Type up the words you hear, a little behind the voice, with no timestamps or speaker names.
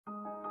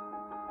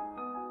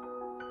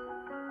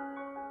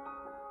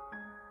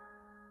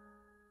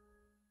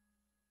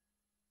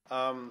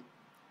Um,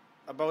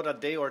 about a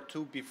day or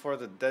two before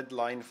the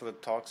deadline for the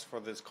talks for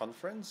this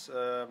conference,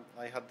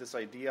 I had this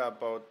idea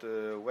about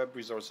web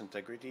resource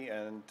integrity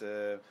and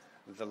the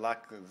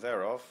lack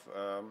thereof.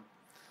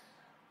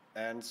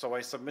 And so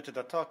I submitted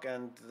a talk,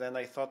 and then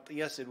I thought,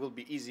 yes, it will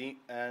be easy,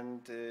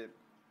 and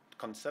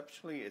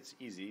conceptually it's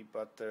easy,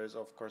 but there's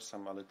of course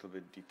some a little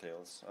bit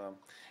details.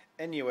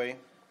 Anyway,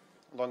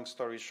 long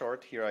story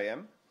short, here I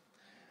am.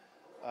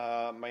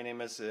 My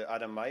name is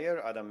Adam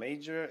Majer, Adam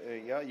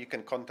Majer. Yeah, you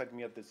can contact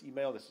me at this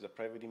email. This is a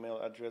private email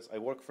address. I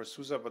work for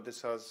SUSE, but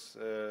this has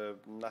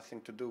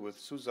nothing to do with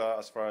SUSE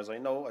as far as I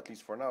know, at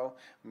least for now,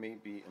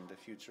 maybe in the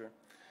future.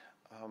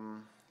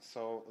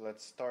 So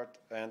let's start.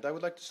 And I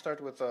would like to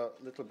start with a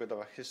little bit of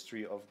a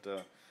history of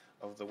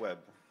the web.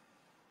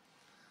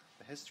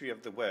 The history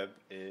of the web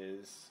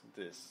is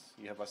this.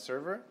 You have a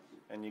server,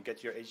 and you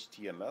get your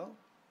HTML,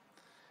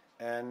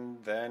 and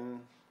then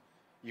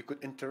you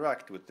could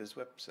interact with this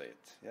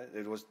website. Yeah?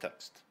 It was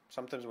text.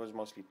 Sometimes it was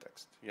mostly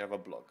text. You have a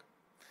blog.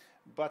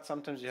 But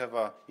sometimes you have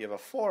a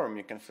form.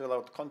 You can fill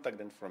out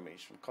contact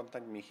information.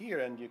 Contact me here,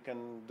 and you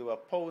can do a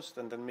post,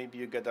 and then maybe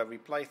you get a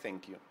reply,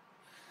 thank you.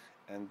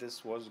 And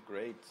this was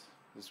great.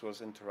 This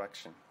was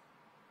interaction.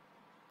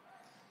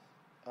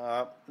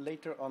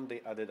 Later on,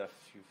 they added a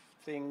few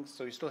things.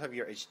 So you still have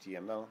your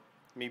HTML.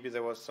 Maybe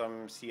there was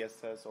some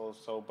CSS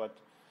also, but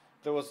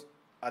there was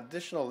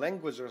additional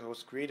language that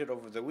was created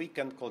over the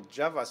weekend called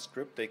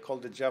JavaScript. They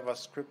called it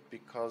JavaScript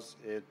because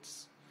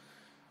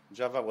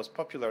Java was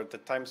popular at the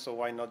time, so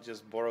why not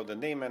just borrow the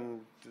name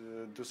and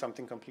do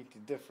something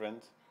completely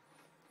different?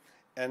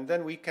 And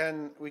then we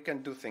can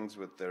do things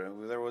with there.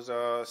 There was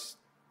a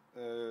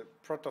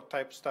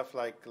prototype stuff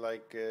like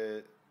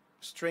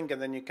string,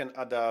 and then you can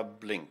add a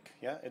blink.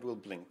 Yeah, it will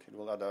blink. It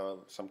will add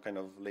some kind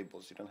of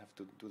labels. You don't have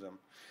to do them.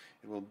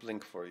 It will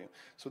blink for you.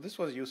 So this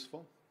was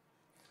useful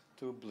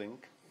to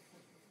blink.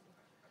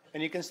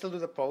 And you can still do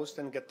the post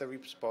and get the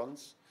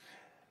response.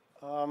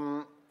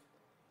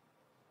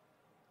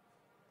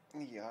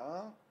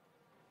 Yeah.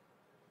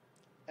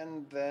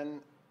 And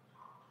then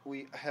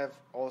we have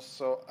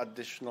also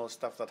additional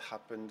stuff that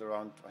happened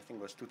around, I think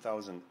it was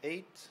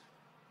 2008.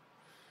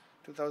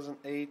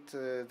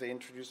 2008, they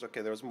introduced,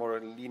 okay, there was more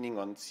leaning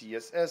on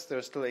CSS,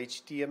 there's still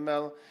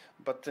HTML,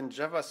 but then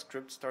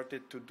JavaScript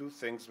started to do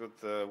things with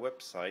the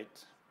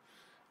website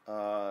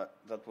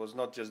that was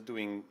not just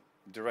doing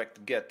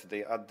direct get.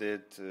 They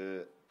added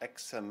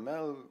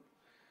XML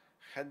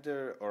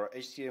header or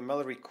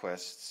HTML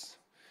requests.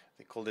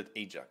 They called it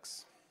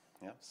Ajax.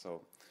 Yeah,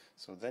 so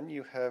then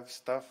you have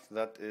stuff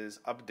that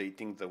is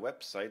updating the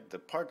website, the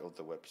part of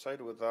the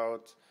website,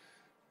 without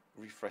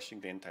refreshing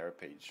the entire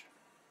page.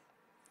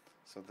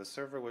 So the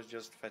server was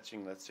just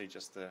fetching, let's say,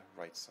 just the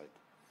right side.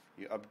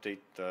 You update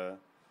the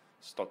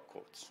stock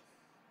quotes,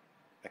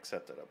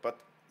 etc.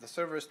 But the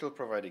server is still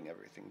providing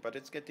everything, but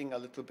it's getting a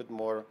little bit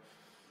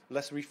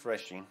less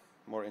refreshing,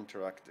 more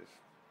interactive.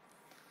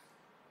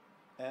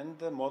 And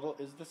the model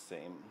is the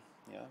same.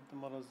 Yeah, the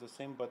model is the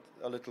same, but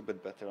a little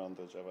bit better on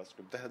the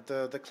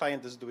JavaScript. The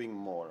client is doing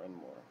more and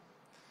more.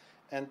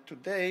 And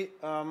today,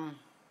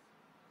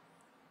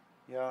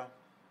 yeah,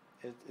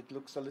 it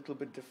looks a little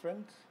bit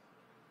different.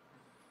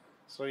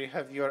 So you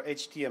have your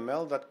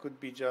HTML that could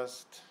be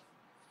just,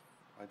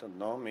 I don't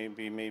know,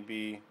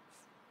 maybe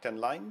 10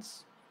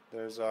 lines.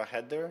 There's a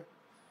header,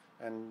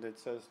 and it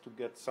says to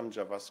get some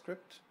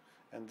JavaScript.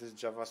 And this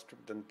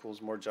JavaScript then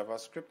pulls more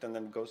JavaScript, and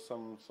then goes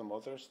some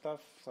other stuff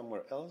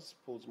somewhere else,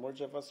 pulls more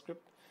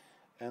JavaScript.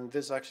 And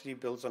this actually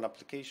builds an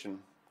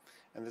application.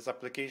 And this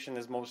application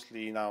is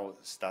mostly now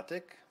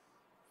static.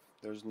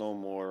 There's no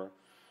more,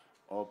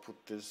 oh,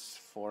 put this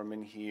form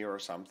in here or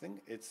something.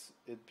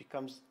 It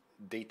becomes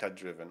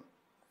data-driven.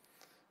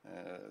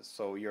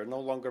 So you're no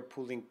longer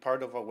pulling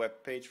part of a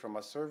web page from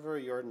a server.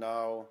 You're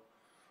now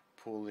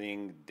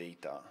pulling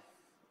data.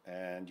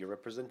 And you're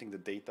representing the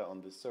data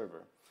on the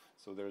server.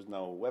 So there's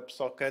now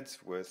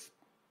WebSockets with,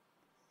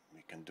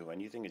 you can do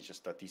anything. It's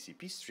just a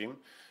TCP stream.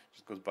 It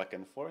just goes back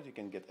and forth. You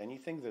can get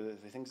anything.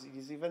 The thing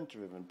is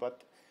event-driven.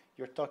 But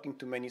you're talking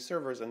to many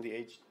servers, and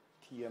the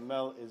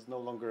HTML is no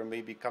longer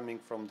maybe coming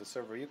from the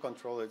server you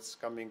control. It's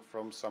coming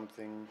from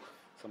something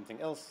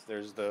else.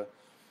 There's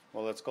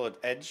well, let's call it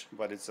Edge,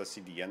 but it's a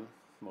CDN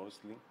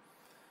mostly.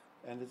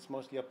 And it's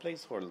mostly a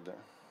placeholder.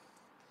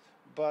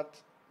 But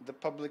the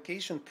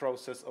publication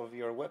process of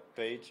your web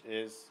page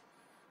is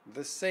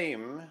the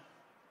same,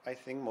 I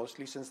think,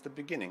 mostly since the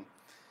beginning.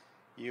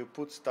 You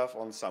put stuff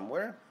on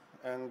somewhere,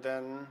 and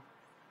then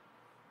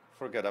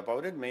forget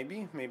about it,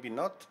 maybe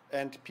not,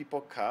 and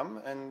people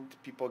come and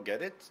people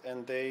get it,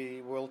 and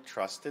they will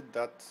trust it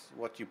that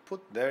what you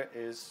put there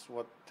is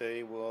what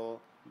they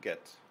will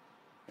get.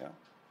 Yeah,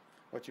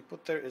 what you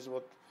put there is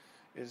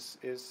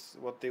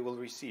what they will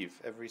receive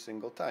every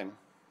single time.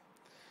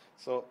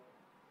 So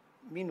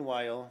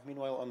meanwhile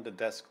on the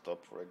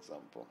desktop, for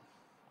example,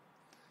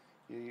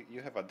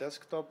 you have a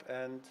desktop,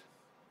 and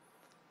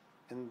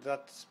in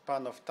that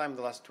span of time,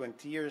 the last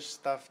 20 years,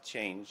 stuff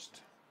changed.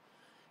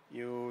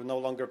 You no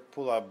longer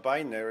pull a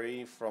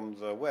binary from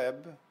the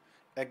web,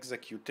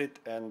 execute it,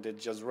 and it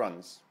just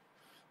runs.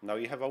 Now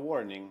you have a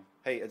warning.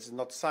 Hey, it's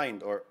not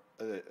signed, or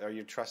are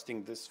you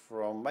trusting this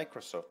from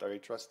Microsoft? Are you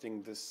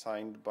trusting this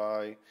signed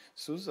by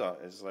SUSE?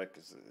 It's like,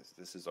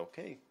 this is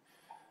okay.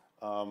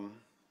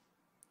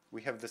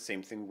 We have the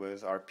same thing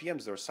with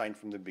RPMs. They're signed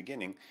from the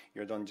beginning.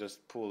 You don't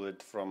just pull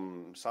it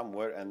from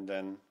somewhere and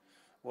then,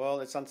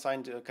 well, it's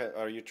unsigned. Okay,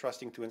 are you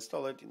trusting to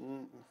install it?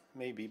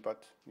 Maybe,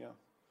 but yeah.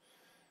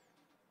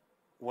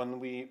 When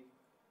we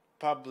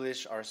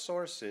publish our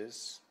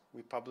sources,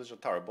 we publish a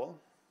tarball.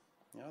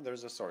 Yeah,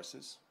 there's the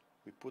sources.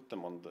 We put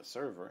them on the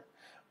server,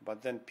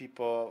 but then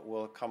people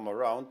will come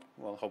around.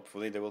 Well,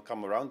 hopefully they will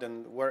come around.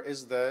 And where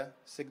is the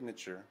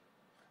signature?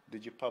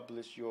 Did you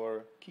publish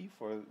your key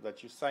for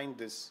that? You signed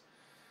this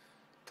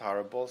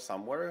tarball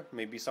somewhere,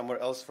 maybe somewhere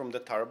else from the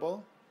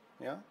tarball.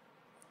 Yeah.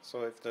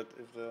 So if the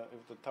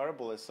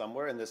tarball is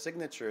somewhere and the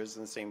signature is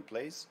in the same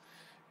place,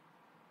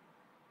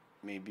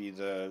 maybe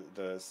the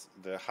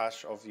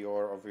hash of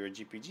your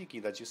GPG key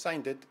that you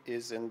signed it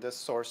is in the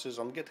sources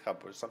on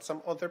GitHub or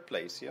some other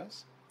place.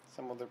 Yes,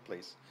 some other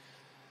place.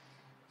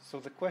 So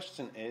the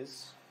question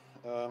is,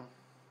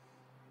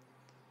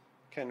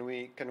 can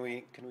we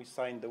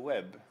sign the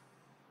web?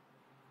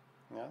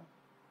 Yeah,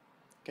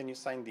 can you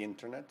sign the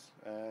internet?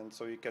 And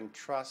so you can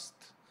trust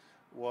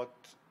what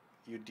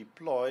you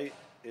deploy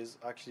is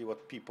actually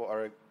what people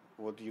are,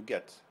 what you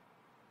get.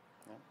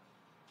 Yeah.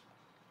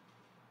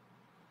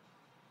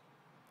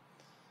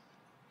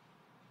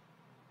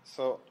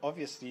 So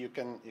obviously you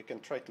can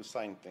try to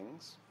sign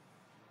things.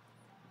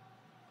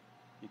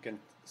 You can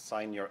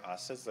sign your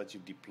assets that you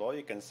deploy.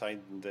 You can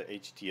sign the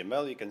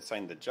HTML. You can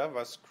sign the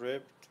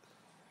JavaScript.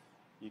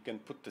 You can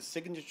put the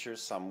signature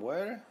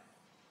somewhere.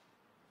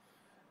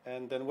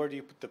 And then where do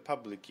you put the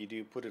public key? Do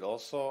you put it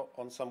also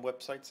on some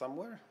website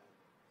somewhere?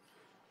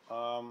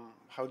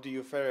 How do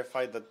you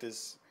verify that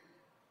this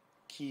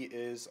key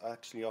is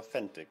actually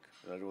authentic?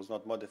 That it was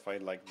not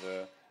modified like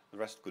the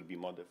rest could be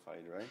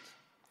modified, right?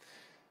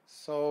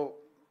 So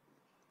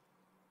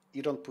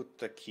you don't put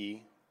the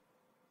key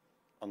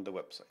on the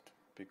website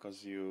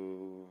because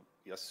you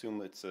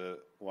assume it's a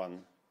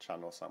one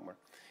channel somewhere.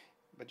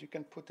 But you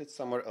can put it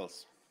somewhere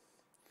else.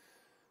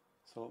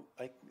 So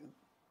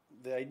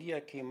the idea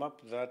came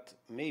up that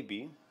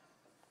maybe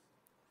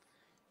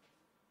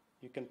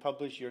you can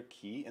publish your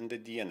key in the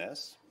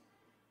DNS,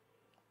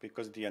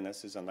 because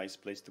DNS is a nice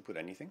place to put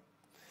anything,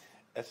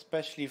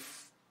 especially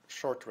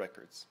short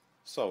records.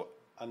 So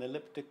an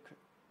elliptic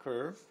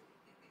curve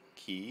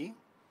key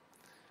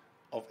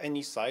of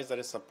any size that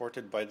is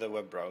supported by the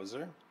web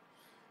browser,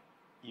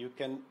 you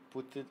can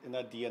put it in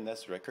a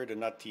DNS record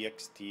and not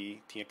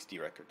TXT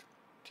record.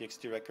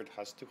 TXT record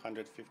has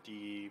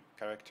 250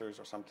 characters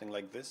or something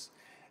like this,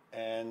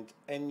 and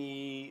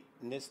any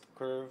NIST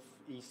curve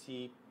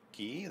EC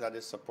key that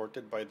is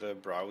supported by the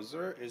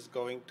browser is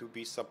going to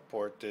be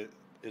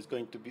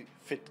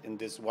fit in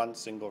this one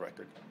single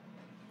record.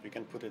 You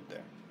can put it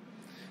there.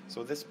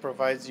 So this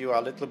provides you a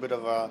little bit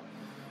of a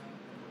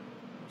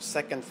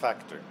second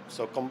factor.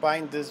 So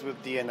combine this with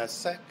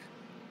DNSSEC,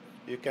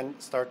 you can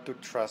start to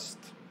trust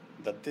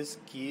that this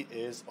key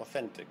is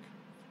authentic,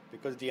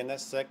 because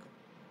DNSSEC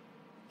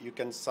you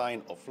can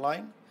sign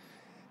offline,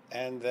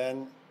 and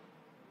then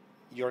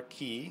your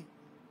key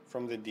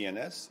from the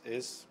DNS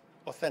is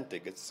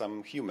authentic. It's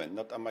some human,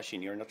 not a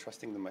machine. You're not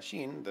trusting the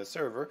machine, the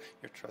server.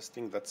 You're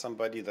trusting that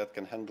somebody that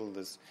can handle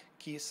this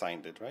key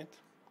signed it, right?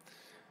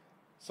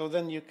 So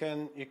then you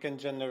can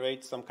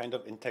generate some kind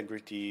of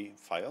integrity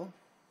file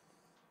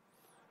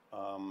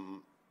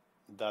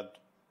that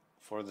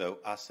for the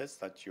assets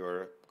that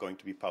you're going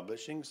to be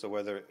publishing. So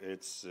whether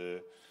it's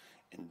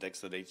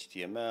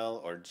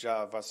index.html or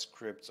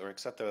JavaScript or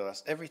etc.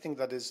 That's everything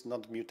that is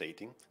not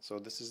mutating. So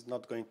this is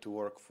not going to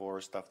work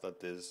for stuff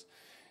that is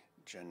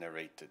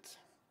generated.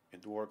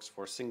 It works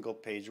for single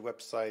page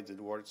websites.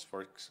 It works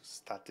for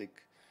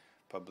static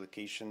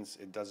publications.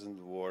 It doesn't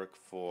work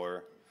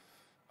for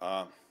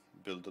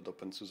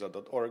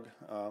build.opensuse.org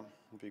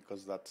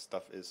because that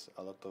stuff is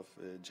a lot of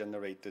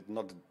generated,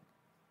 not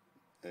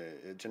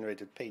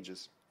generated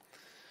pages.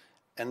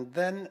 And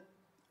then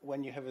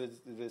when you have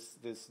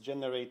this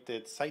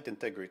generated site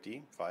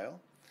integrity file,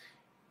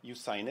 you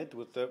sign it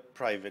with the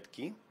private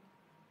key,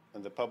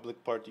 and the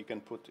public part you can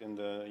put in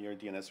your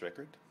DNS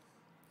record.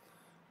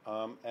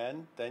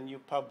 And then you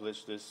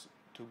publish this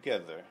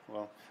together.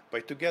 Well,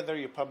 by together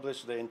you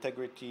publish the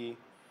integrity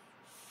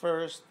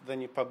first,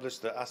 then you publish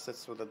the assets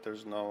so that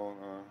there's no,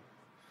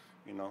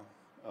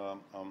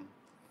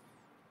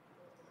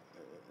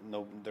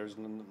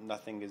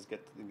 nothing is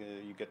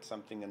you get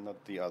something and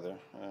not the other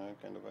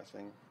kind of a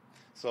thing.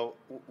 So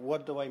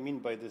what do I mean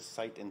by this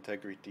site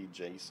integrity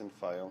JSON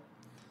file?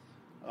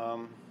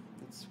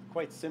 It's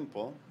quite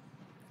simple.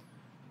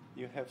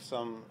 You have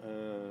some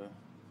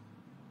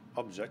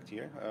object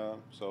here.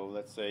 So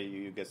let's say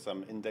you get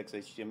some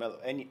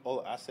index.html,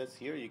 all assets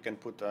here, you can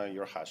put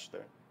your hash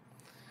there.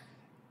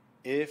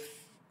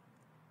 If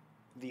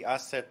the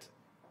asset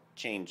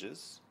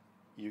changes,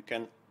 you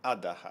can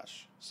add a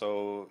hash.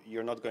 So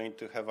you're not going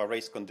to have a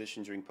race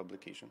condition during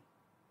publication,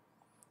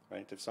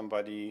 right? If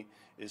somebody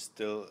is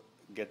still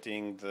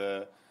getting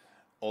the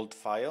old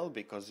file,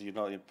 because you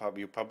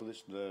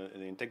publish the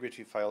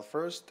integrity file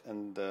first,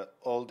 and the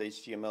old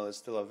HTML is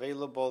still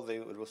available.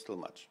 It will still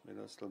match. It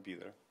will still be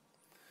there.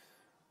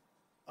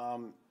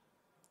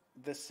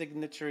 The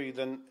signature you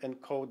then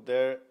encode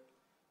there,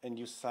 and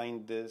you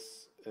sign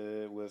this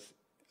with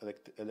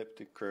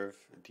elliptic curve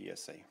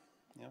DSA.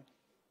 Yeah.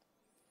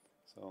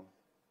 So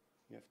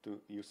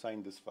you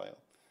sign this file.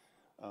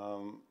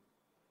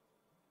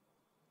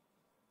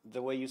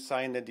 The way you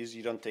sign it is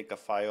you don't take a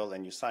file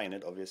and you sign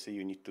it. Obviously,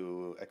 you need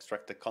to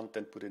extract the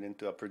content, put it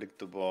into a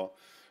predictable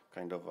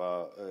kind of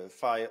a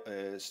file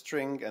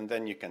string, and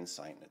then you can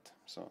sign it.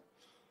 So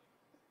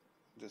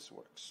this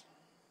works.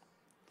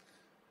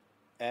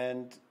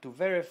 And to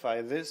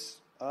verify this,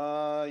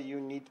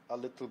 you need a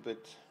little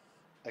bit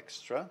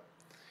extra.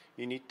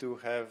 You need to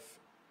have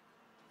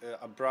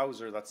a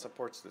browser that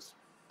supports this.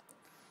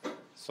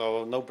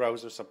 So no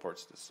browser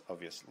supports this,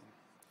 obviously.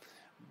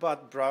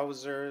 But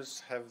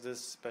browsers have this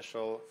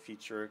special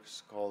feature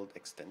called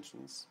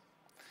extensions.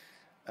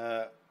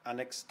 An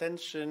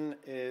extension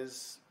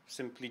is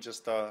simply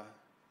just a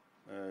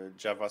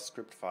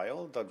JavaScript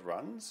file that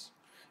runs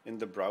in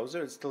the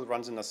browser. It still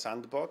runs in a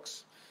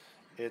sandbox.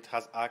 It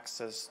has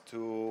access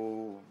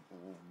to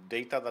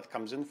data that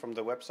comes in from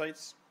the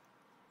websites.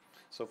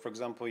 So, for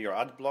example, your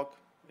ad block,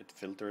 it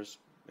filters.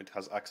 It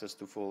has access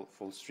to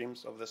full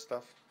streams of this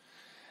stuff.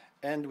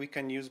 And we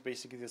can use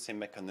basically the same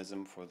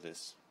mechanism for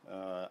this.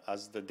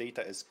 As the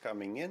data is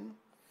coming in,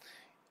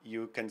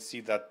 you can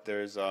see that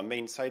there's a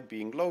main site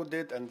being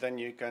loaded, and then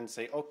you can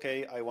say,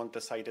 okay, I want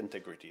the site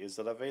integrity. Is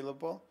that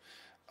available?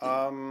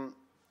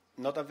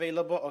 Not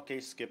available? Okay,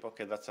 skip.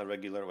 Okay, that's a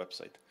regular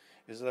website.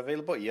 Is it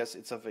available? Yes,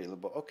 it's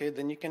available. Okay,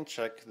 then you can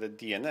check the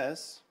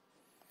DNS.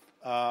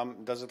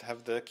 Does it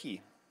have the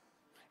key?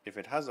 If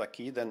it has a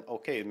key, then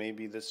okay,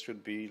 maybe this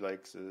should be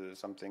like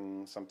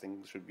something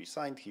should be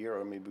signed here,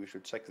 or maybe we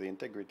should check the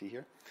integrity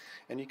here.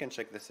 And you can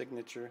check the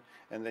signature,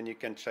 and then you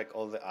can check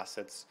all the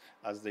assets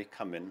as they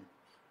come in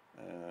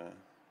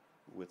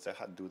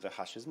do the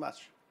hashes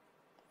match.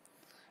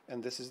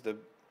 And this is the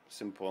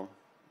simple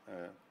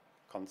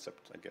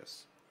concept, I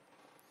guess.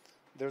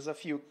 There's a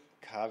few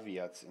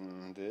caveats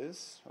in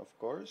this, of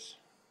course.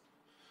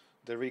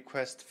 The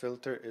request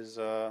filter is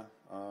a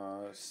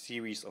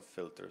series of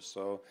filters.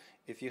 So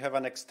if you have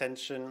an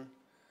extension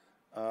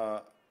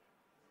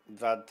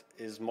that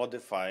is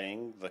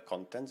modifying the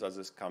contents as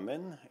it's come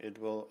in, it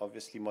will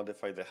obviously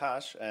modify the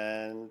hash,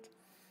 and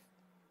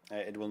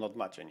it will not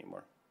match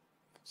anymore.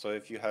 So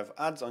if you have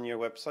ads on your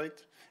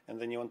website and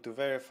then you want to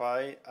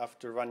verify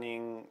after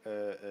running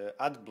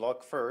ad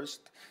block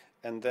first,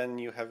 and then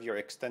you have your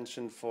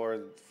extension for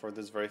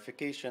this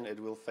verification, it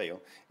will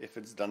fail. If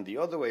it's done the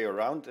other way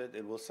around,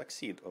 it will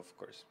succeed, of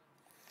course.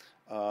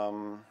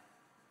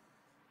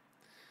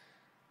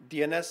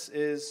 DNS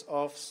is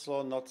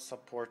also not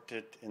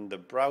supported in the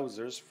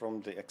browsers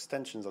from the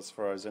extensions, as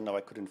far as I know.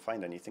 I couldn't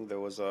find anything.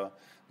 There's a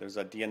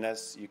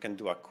DNS, you can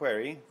do a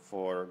query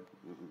for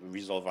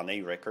resolve an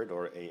A record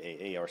or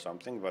AAA or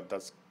something, but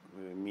that's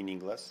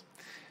meaningless.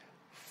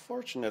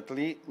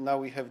 Fortunately, now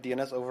we have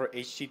DNS over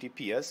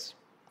HTTPS.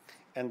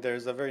 And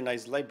there's a very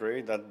nice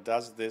library that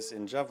does this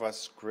in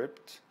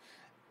JavaScript.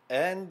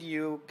 And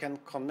you can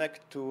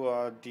connect to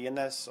a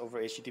DNS over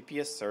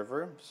HTTPS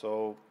server.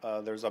 So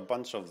there's a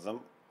bunch of them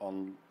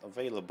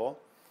available.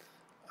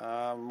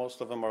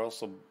 Most of them are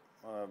also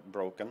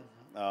broken.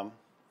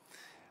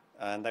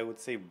 And I would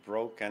say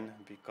broken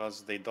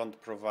because they don't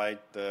provide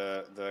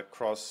the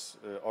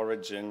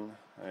cross-origin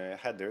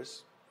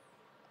headers,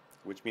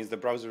 which means the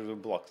browser will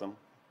block them.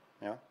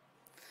 Yeah.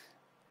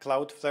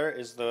 Cloudflare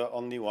is the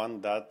only one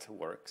that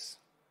works.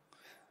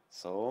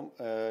 So,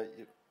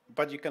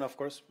 but you can, of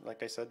course,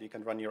 like I said, you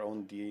can run your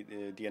own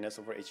DNS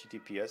over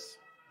HTTPS.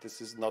 This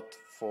is not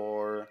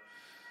for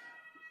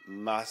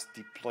mass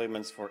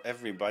deployments for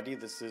everybody.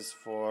 This is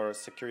for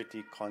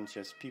security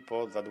conscious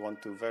people that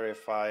want to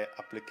verify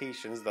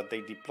applications that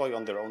they deploy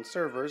on their own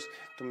servers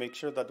to make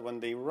sure that when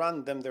they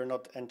run them, they're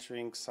not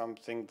entering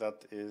something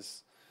that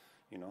is,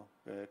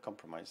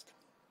 compromised.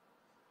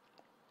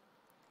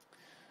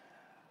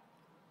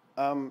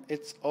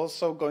 It's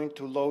also going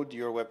to load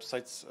your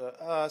websites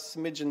a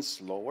smidgen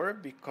slower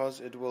because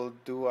it will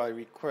do a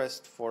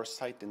request for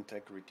site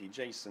integrity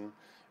JSON,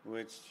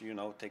 which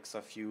takes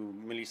a few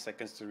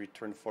milliseconds to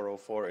return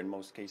 404 in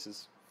most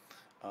cases,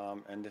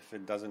 and if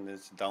it doesn't,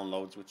 it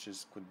downloads, which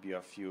could be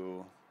a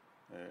few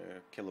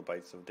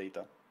kilobytes of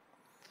data.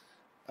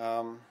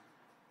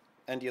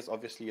 And yes,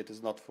 obviously, it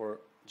is not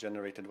for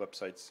generated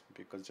websites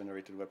because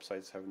generated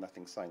websites have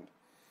nothing signed.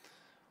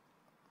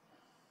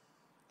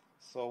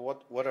 So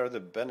what are the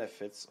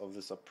benefits of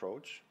this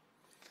approach?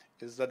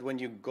 Is that when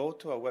you go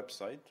to a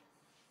website,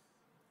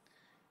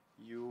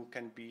 you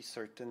can be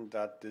certain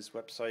that this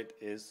website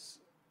is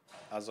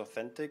as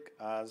authentic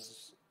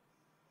as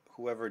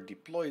whoever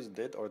deploys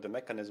it or the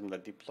mechanism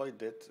that deployed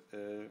it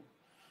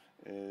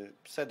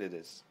said it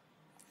is.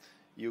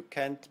 You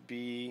can't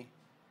be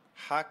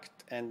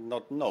hacked and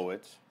not know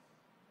it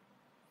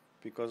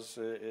because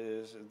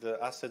the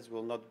assets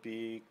will not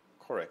be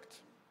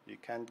correct. You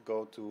can't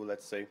go to,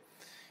 let's say,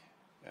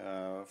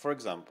 for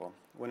example,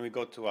 when we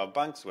go to our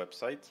bank's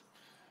website,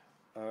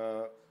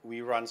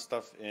 we run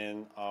stuff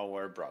in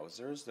our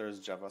browsers.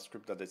 There's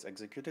JavaScript that is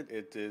executed.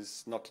 It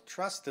is not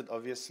trusted,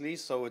 obviously,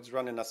 so it's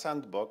run in a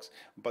sandbox,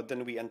 but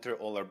then we enter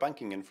all our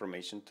banking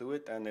information to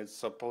it, and it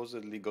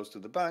supposedly goes to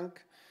the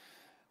bank.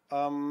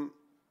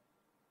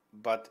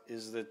 But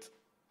is it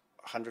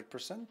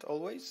 100%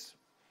 always?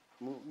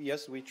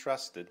 Yes, we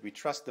trust it. We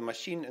trust the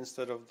machine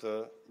instead of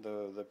the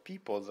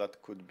people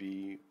that could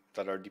be,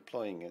 that are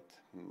deploying it,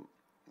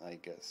 I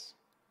guess.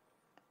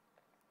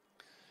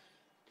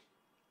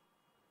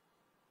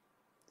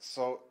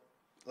 So,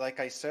 like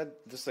I said,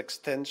 this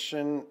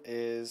extension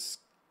is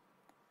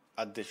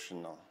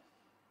additional.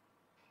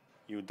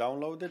 You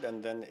download it,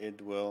 and then it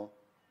will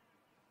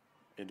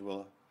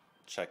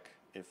check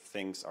if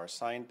things are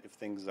signed. If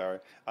things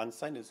are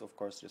unsigned, it of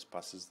course just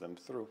passes them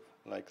through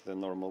like the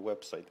normal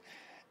website.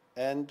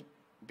 And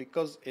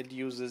because it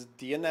uses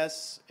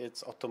DNS,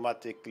 it's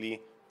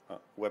automatically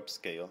web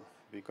scale,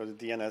 because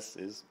DNS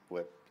is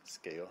web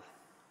scale.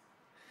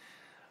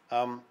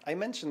 I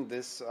mentioned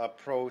this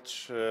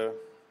approach.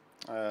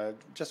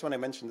 Just when I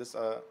mentioned this,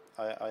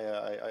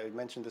 I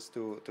mentioned this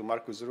to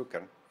Markus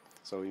Rucker,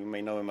 so you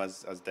may know him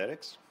as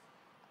Derex,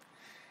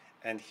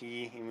 and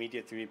he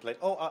immediately replied,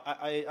 "Oh,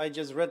 I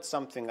just read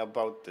something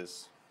about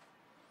this.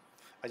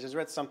 I just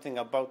read something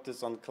about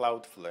this on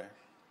Cloudflare."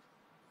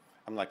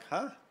 I'm like,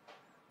 "Huh?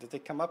 Did they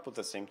come up with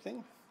the same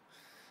thing?"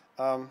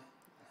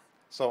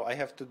 So I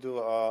have to do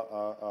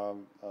a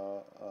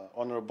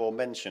honorable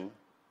mention.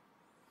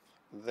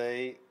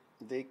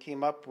 They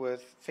came up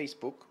with,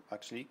 Facebook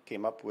actually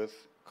came up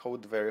with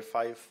code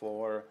verify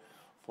for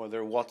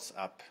their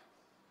WhatsApp.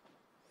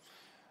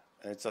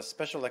 It's a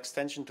special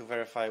extension to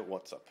verify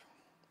WhatsApp.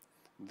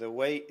 The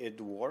way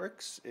it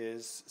works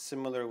is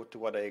similar to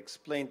what I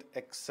explained,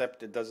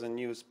 except it doesn't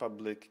use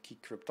public key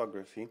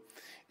cryptography.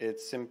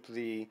 It's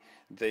simply,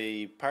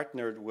 they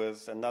partnered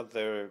with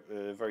another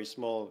very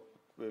small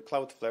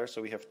Cloudflare,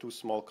 so we have two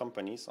small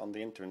companies on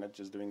the internet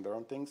just doing their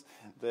own things.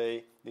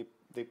 They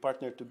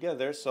partner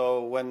together,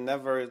 so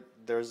whenever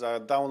there's a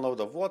download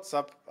of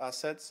WhatsApp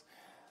assets,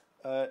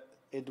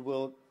 it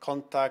will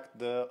contact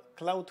the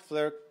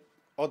Cloudflare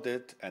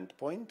audit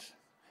endpoint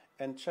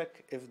and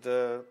check if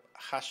the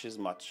hashes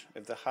match.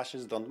 If the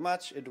hashes don't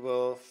match, it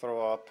will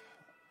throw up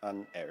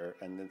an error,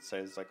 and it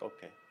says like,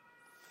 okay.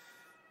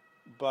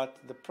 But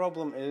the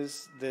problem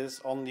is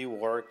this only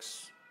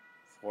works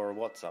for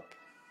WhatsApp.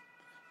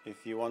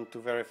 If you want to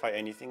verify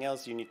anything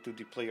else, you need to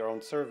deploy your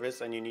own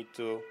service, and you need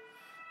to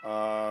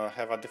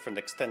have a different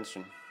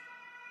extension.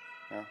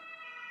 Yeah.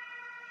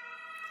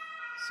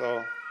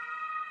 So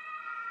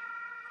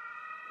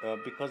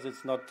because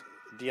it's not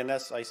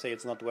DNS, I say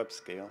it's not web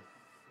scale.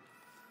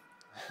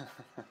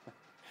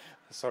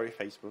 Sorry,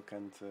 Facebook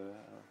and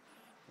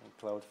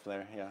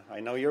Cloudflare. Yeah, I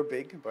know you're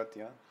big, but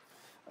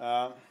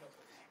yeah,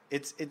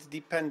 it's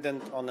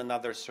dependent on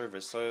another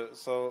service.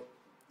 So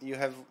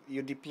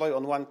you deploy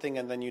on one thing,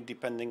 and then you're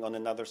depending on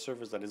another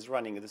service that is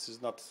running. This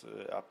is not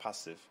a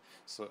passive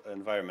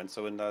environment.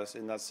 So in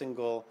a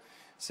single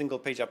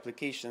page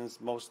applications,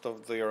 most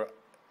of their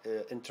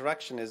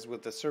interaction is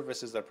with the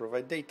services that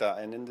provide data,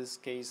 and in this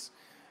case,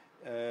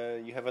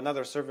 you have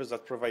another service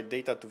that provide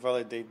data to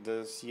validate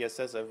the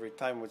CSS every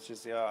time, which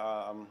is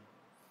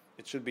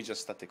it should be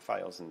just static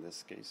files in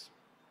this case.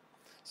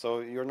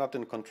 So you're not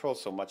in control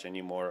so much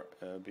anymore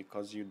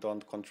because you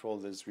don't control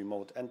this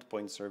remote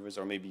endpoint service,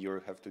 or maybe you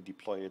have to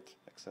deploy it,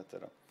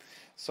 etc.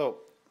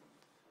 So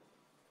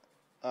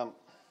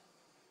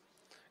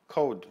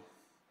code.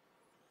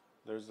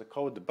 There's the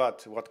code,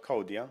 but what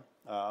code? Yeah,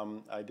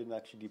 I didn't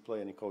actually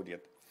deploy any code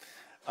yet.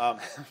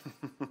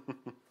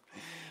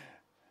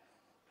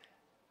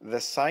 The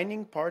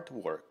signing part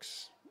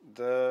works.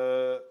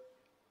 The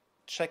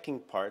checking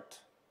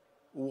part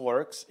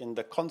works in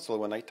the console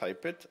when I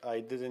type it. I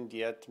didn't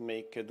yet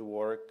make it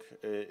work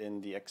in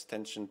the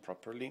extension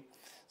properly,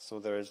 so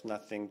there is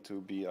nothing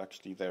to be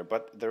actually there.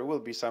 But there will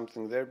be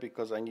something there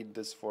because I need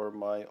this for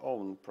my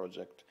own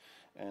project,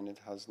 and it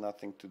has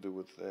nothing to do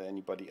with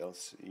anybody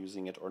else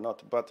using it or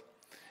not. But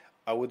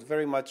I would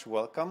very much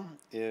welcome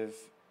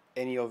if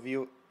any of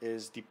you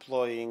is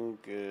deploying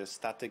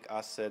static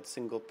assets,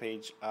 single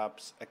page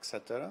apps,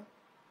 etc.,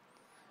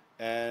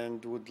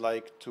 and would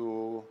like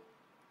to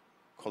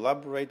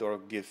collaborate or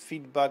give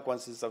feedback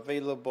once it's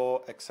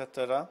available,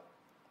 etc.,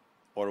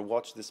 or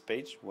watch this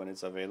page when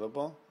it's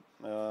available.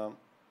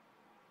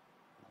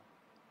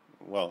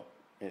 Well,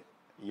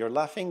 you're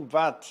laughing,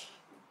 but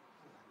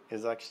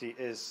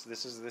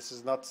this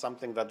is not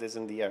something that is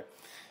in the air.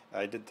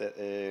 I did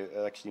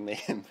actually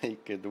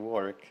make it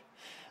work,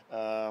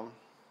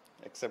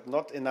 except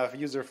not in a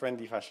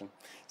user-friendly fashion.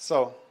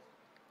 So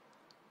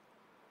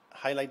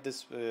highlight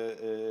this,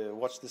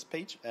 watch this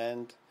page,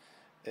 and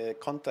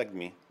contact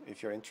me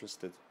if you're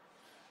interested,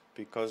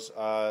 because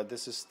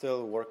this is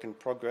still work in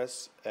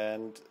progress,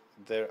 and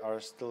there are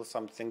still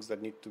some things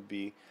that need to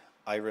be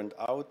ironed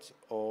out,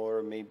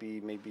 or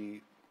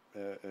maybe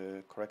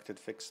corrected,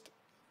 fixed,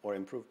 or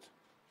improved.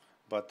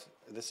 But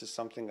this is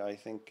something I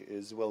think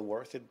is well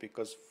worth it,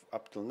 because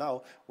up till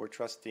now we're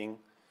trusting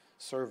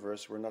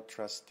servers, we're not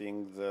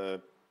trusting the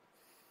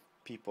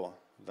people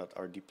that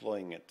are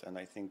deploying it, and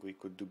I think we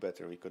could do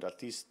better. We could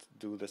at least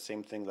do the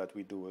same thing that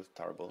we do with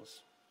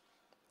tarbles.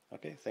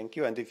 Okay, thank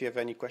you. And if you have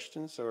any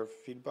questions or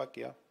feedback,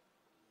 yeah?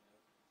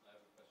 I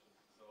have a question.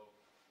 So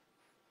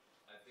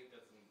I think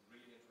that's a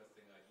really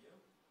interesting idea.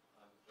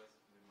 I'm just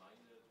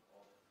reminded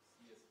of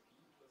CSP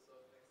to a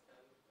certain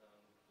extent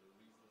and the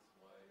reasons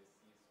why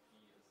CSP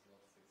is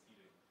not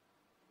succeeding.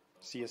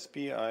 So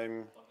CSP,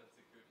 I'm... Content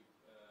security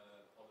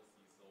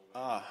policy. So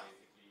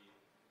basically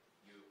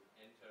you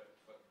enter,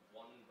 but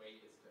one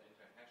way is to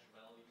enter hash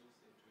values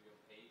into your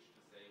page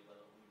to say, well,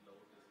 only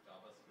load this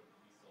JavaScript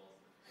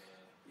resource.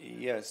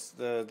 Yes,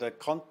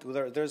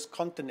 there's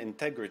content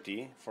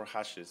integrity for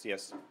hashes,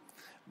 yes.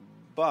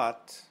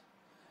 But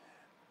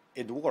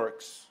it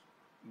works,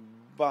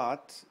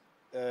 but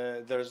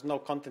there's no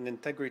content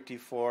integrity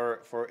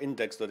for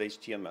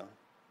index.html.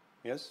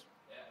 Yes?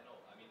 Yeah, I know.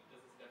 I mean, this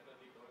is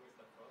definitely going a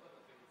step further.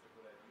 I think it's a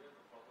good idea.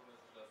 The problem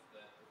is just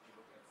that if you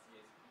look at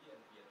CSP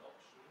and the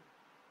adoption,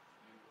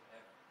 you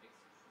have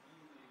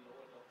extremely low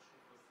adoption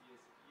for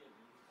CSP, and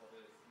even for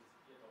the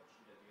CSP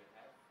adoption that you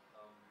have,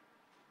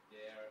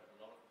 there are a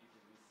lot of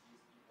people use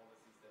CSP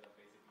policies that are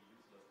basically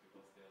useless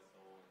because they are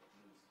so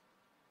loose.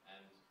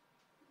 And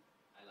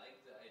I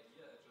like the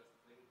idea. I just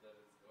think that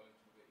it's going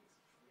to be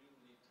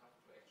extremely tough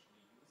to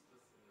actually use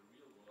this in the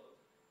real world.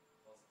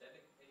 For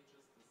static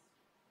pages, this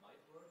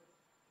might work,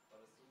 but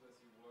as soon as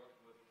you work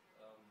with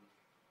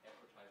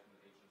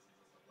advertisement agencies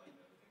or stuff like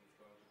that, I think it's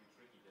going to be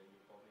tricky. Then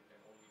you probably can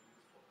only use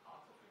it for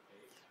parts of the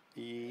page.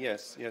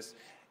 Yes, yes.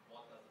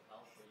 What does it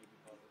help for you?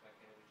 Because if I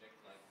can inject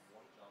like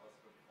one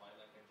JavaScript file,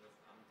 I can just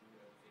undo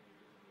everything you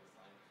did in your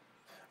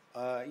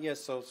assignment.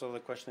 Yes, so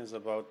the question is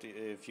about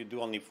if you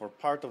do only for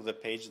part of the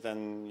page,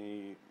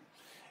 then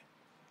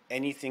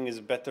anything is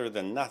better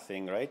than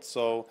nothing, right?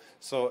 So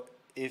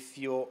if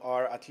you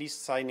are at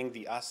least signing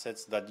the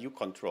assets that you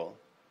control,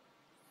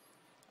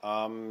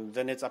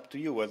 then it's up to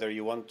you whether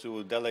you want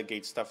to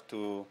delegate stuff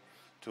to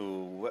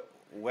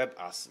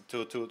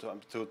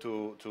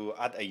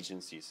ad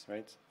agencies,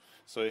 right?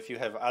 So if you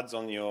have ads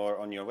on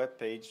your web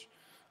page,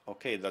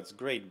 okay, that's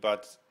great.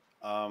 But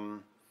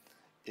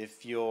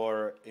if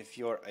you're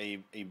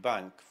a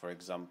bank, for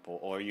example,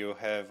 or you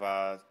have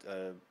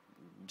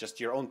just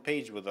your own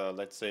page with a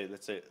let's say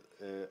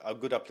a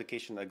good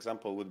application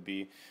example would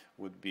be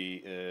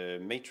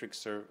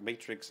matrix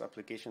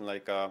application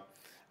like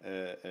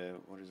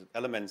what is it,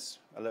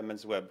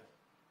 Elements Web.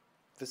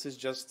 This is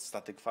just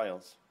static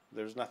files.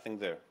 There's nothing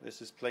there.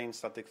 This is plain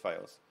static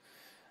files.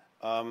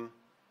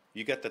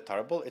 You get the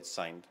tarball, it's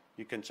signed.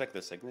 You can check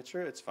the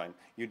signature, it's fine.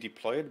 You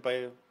deploy it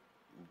by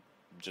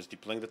just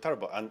deploying the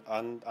tarball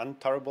and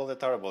untarball the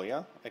tarball,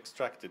 yeah,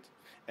 extract it,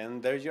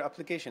 and there's your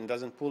application.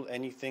 Doesn't pull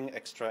anything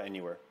extra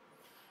anywhere.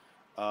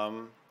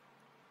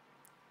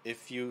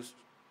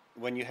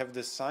 When you have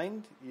this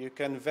signed, you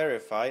can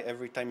verify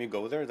every time you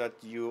go there that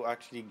you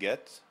actually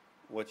get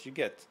what you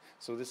get.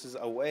 So this is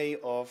a way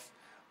of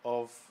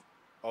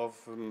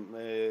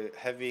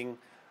having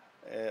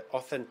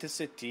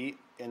authenticity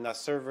in a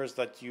servers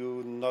that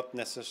you not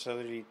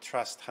necessarily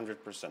trust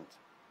 100%.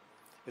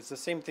 It's the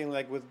same thing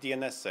like with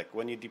DNSSEC.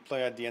 When you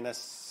deploy a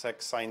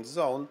DNSSEC signed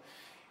zone,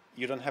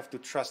 you don't have to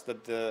trust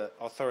that the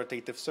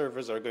authoritative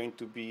servers are going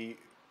to be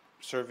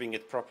serving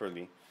it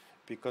properly,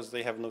 because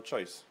they have no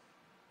choice.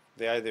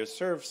 They either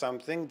serve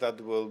something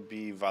that will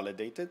be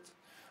validated,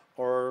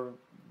 or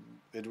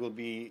it will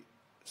be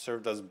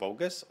served as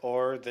bogus,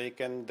 or they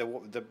can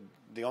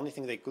the only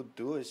thing they could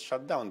do is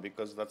shut down,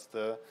 because that's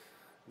the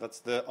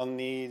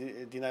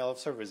only denial of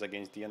service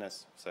against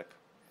DNSSEC.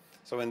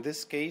 So in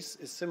this case,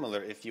 it's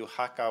similar. If you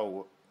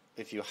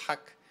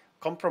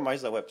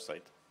compromise a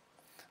website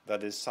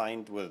that is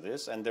signed with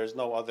this, and there's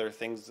no other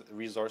things,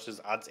 resources,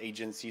 ads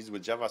agencies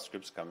with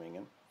JavaScripts coming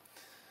in,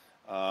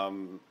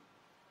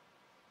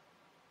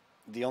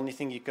 the only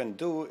thing you can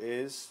do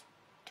is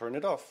turn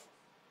it off.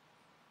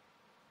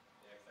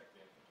 Yeah, exactly.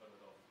 I can turn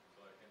it off.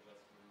 So I can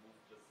just remove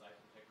the site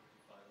integrity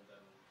file, and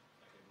then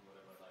I can do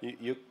whatever I like.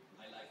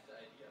 I like the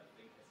idea. I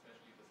think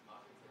especially this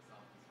Matrix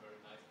example is very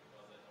nice,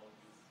 because I don't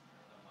use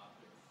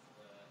Matrix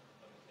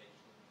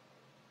implementation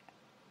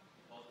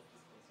because of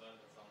this concern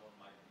that someone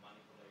might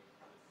manipulate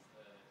these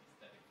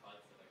static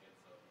files that I get.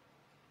 So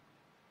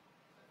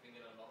I think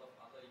in a lot of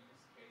other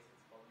use cases,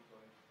 it's probably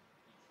going to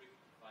be tricky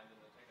to find an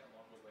attacker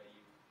model where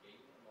you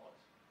gain a lot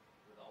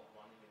without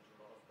running into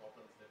a lot of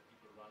problems that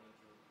people run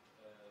into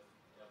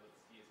with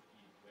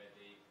CSP, where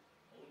they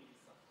only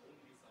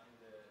sign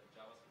the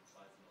JavaScript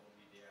files and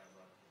only there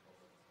run into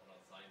problems on a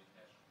signed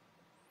hash.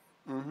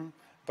 Mm-hmm.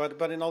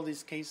 But in all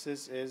these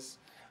cases, is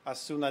as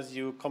soon as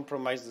you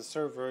compromise the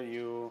server,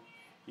 you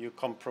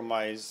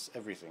compromise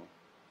everything.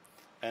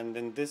 And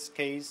in this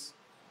case,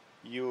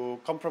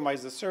 you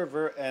compromise the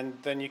server, and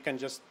then you can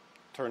just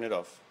turn it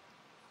off.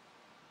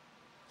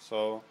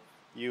 So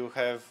you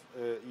have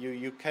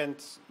you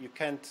can't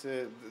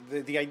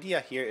the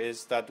idea here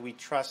is that we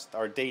trust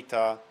our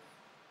data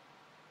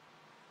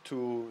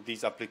to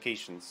these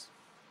applications.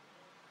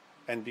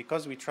 And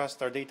because we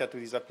trust our data to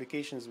these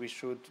applications, we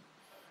should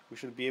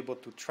be able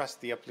to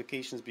trust the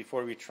applications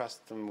before we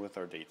trust them with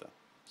our data.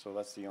 So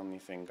that's the only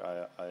thing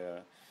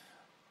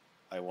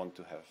I want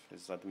to have,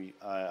 is that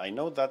I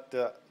know that,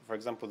 for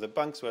example, the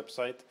bank's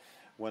website,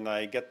 when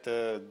I get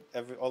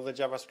all the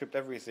JavaScript,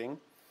 everything,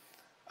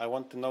 I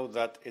want to know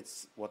that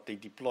it's what they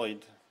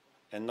deployed,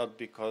 and not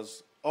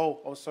because,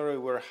 oh, sorry,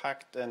 we're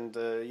hacked, and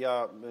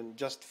yeah, in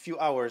just few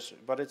hours,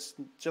 but it's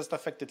just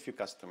affected few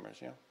customers.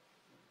 Yeah,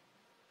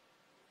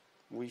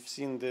 we've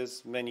seen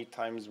this many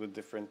times with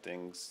different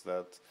things,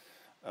 that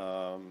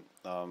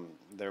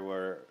there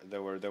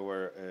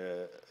were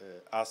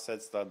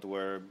assets that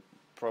were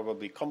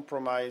probably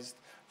compromised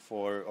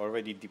for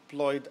already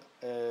deployed,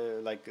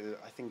 I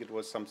think it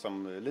was some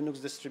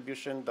Linux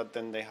distribution, that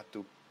then they had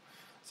to,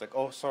 it's like,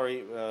 oh,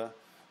 sorry,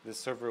 the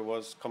server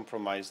was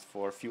compromised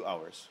for a few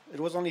hours.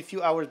 It was only a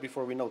few hours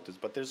before we noticed,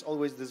 but there's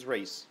always this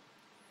race.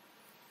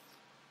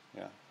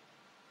 Yeah.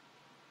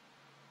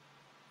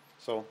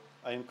 So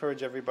I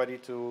encourage everybody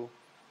to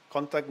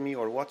contact me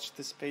or watch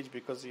this page,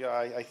 because yeah,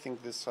 I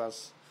think this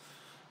has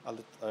a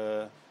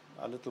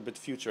little bit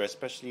future,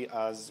 especially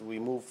as we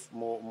move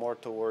more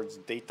towards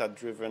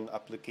data-driven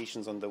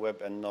applications on the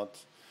web, and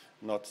not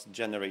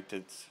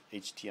generated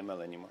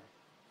HTML anymore.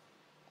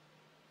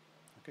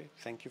 Okay,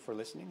 thank you for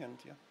listening, and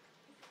yeah.